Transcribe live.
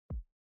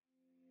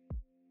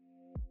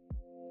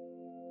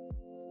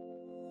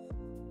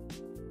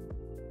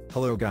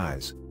Hello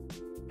guys.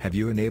 Have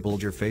you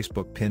enabled your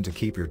Facebook pin to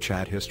keep your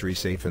chat history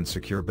safe and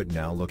secure but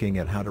now looking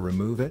at how to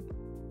remove it?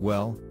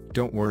 Well,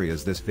 don't worry,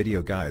 as this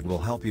video guide will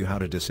help you how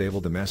to disable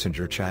the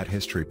Messenger chat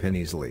history pin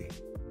easily.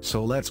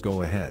 So let's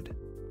go ahead.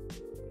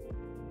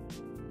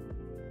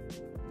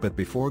 But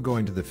before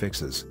going to the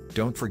fixes,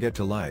 don't forget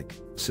to like,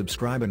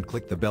 subscribe and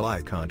click the bell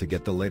icon to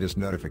get the latest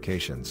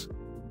notifications.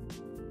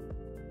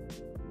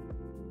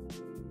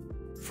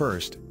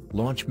 First,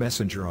 launch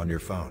Messenger on your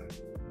phone.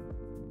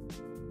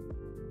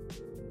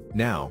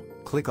 Now,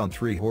 click on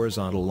 3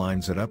 horizontal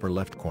lines at upper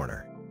left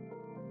corner.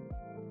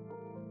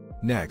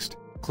 Next,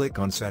 click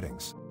on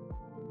Settings.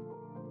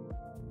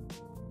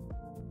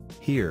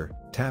 Here,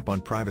 tap on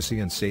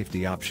Privacy and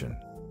Safety option.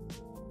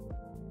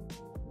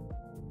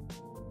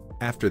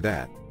 After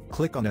that,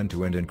 click on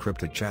End-to-End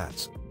Encrypted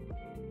Chats.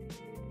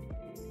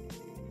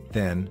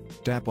 Then,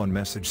 tap on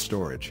Message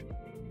Storage.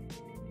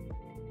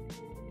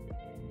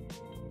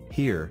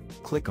 Here,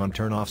 click on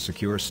Turn off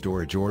Secure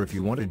Storage, or if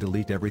you want to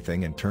delete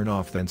everything and turn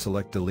off, then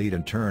select Delete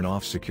and turn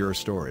off Secure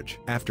Storage.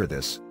 After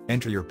this,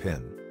 enter your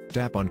PIN,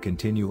 tap on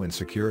Continue and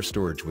Secure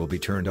Storage will be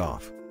turned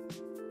off.